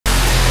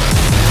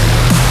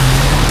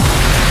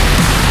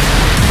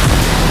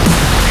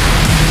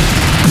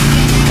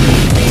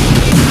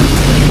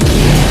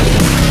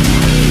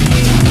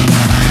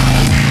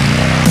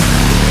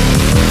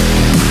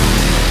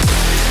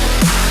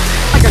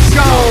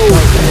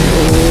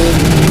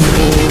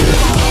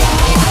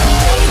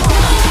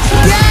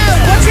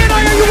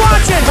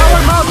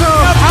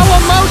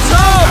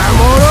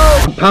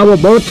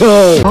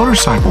POWAMOTO.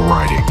 Motorcycle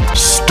riding.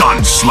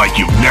 Stunts like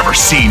you've never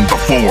seen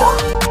before.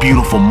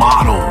 Beautiful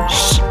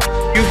models.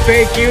 You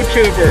fake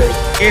YouTubers,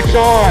 it's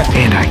on.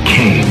 And I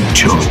came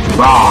to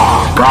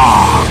rah.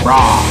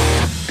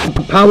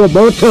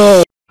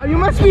 POWAMOTO. You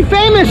must be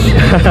famous.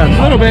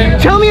 A little bit.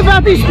 Tell me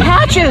about these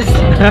patches.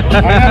 I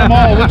had them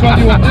all. Which one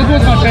do you want? This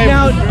was my favorite.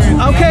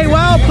 Now, okay,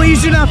 well,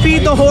 please do not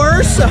feed the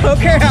horse.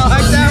 Okay, I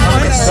like that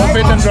one. Don't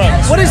feed them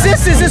drugs. What is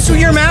this? Is this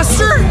your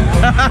master?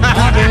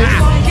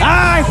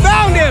 I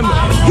found him.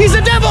 He's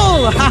a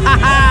devil.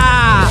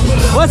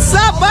 What's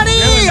up,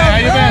 buddy? How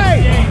you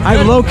been?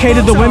 I've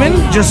located the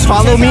women. Just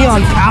follow me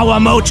on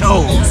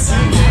POWAMOTO.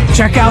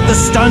 Check out the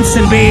Stunts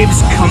and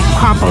Babes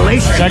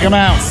compilation. Check them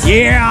out.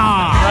 Yeah.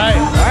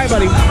 All right,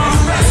 buddy.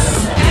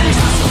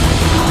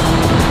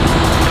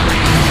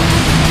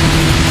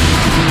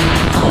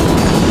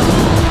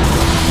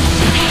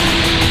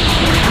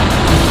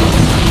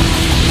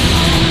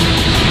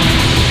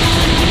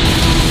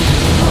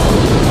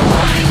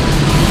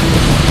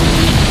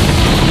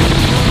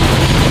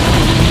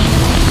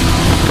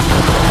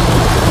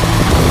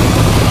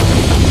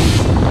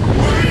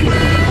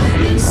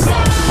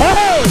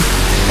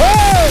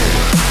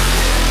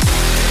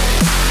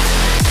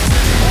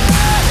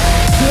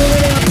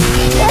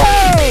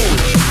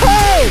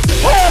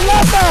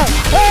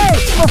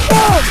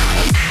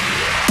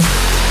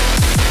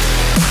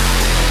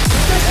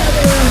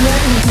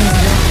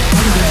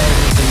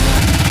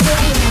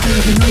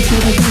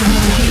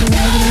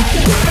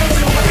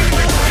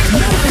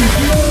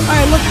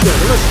 Alright, look good.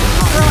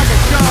 We're like a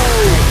show.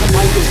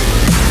 Like this.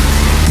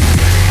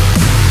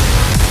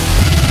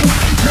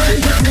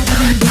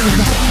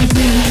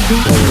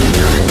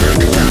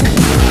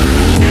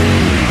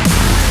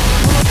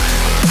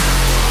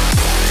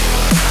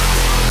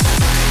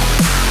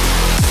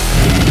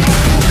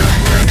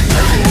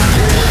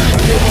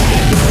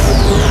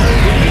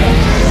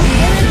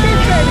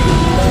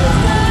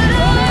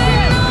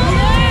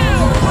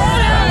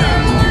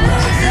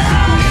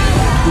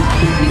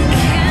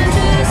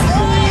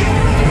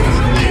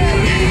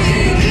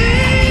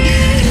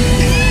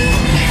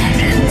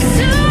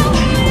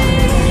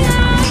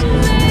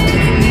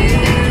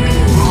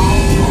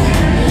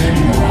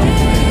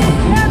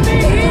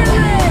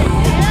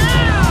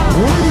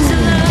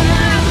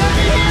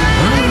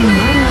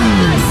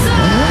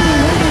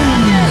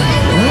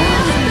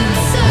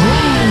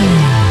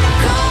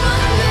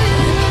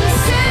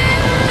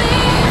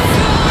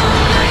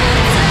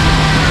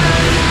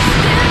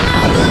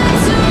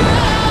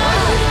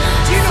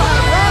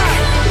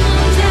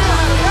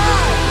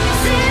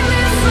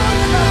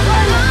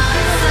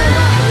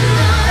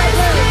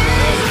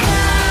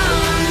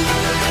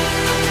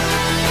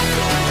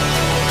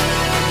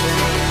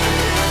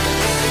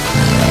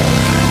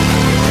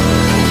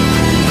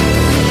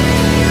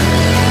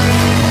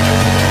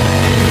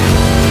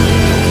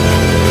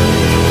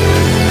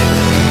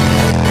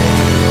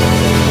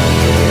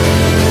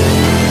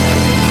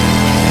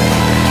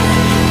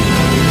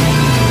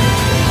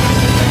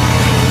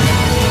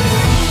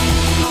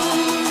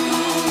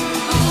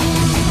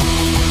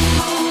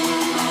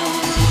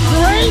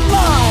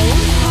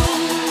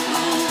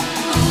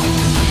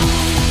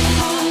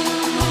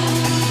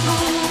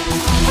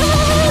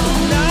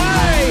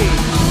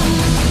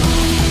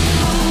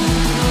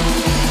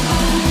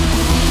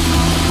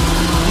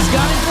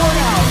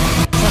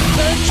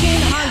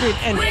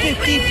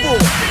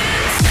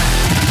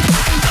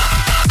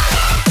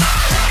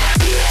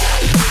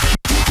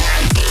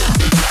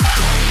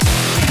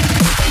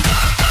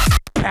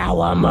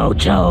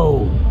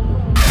 POWAMOTO.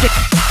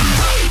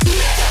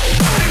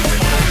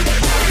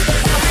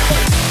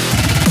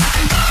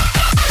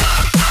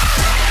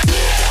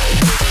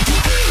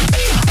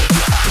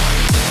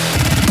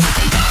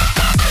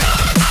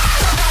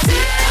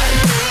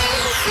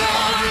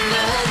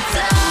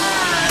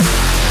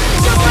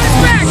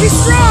 He's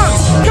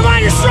strong! Come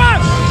on, you're strong!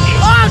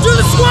 Oh, do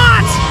the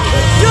squats!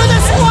 Do the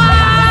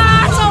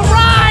squats! All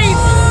right!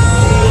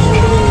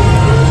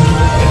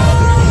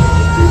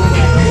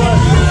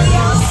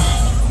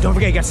 Don't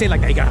forget, you gotta say it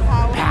like that. You gotta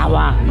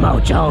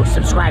POWAMOTO.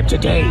 Subscribe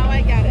today. Oh,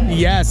 I got it.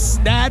 Yes,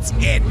 that's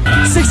it.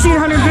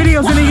 1,600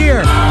 videos in a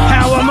year.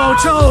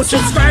 POWAMOTO.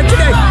 Subscribe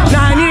today.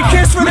 Now I need a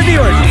kiss from the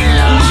viewers.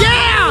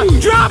 Yeah!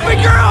 Drop it,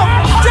 girl!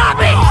 Drop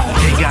it!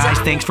 Hey guys,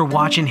 thanks for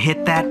watching.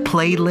 Hit that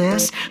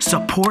playlist.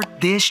 Support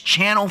this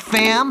channel,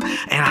 fam.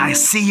 And I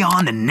see you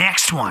on the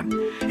next one.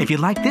 If you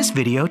like this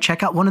video,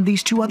 check out one of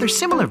these two other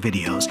similar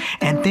videos.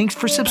 And thanks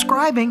for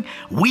subscribing.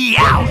 We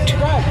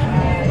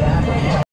out!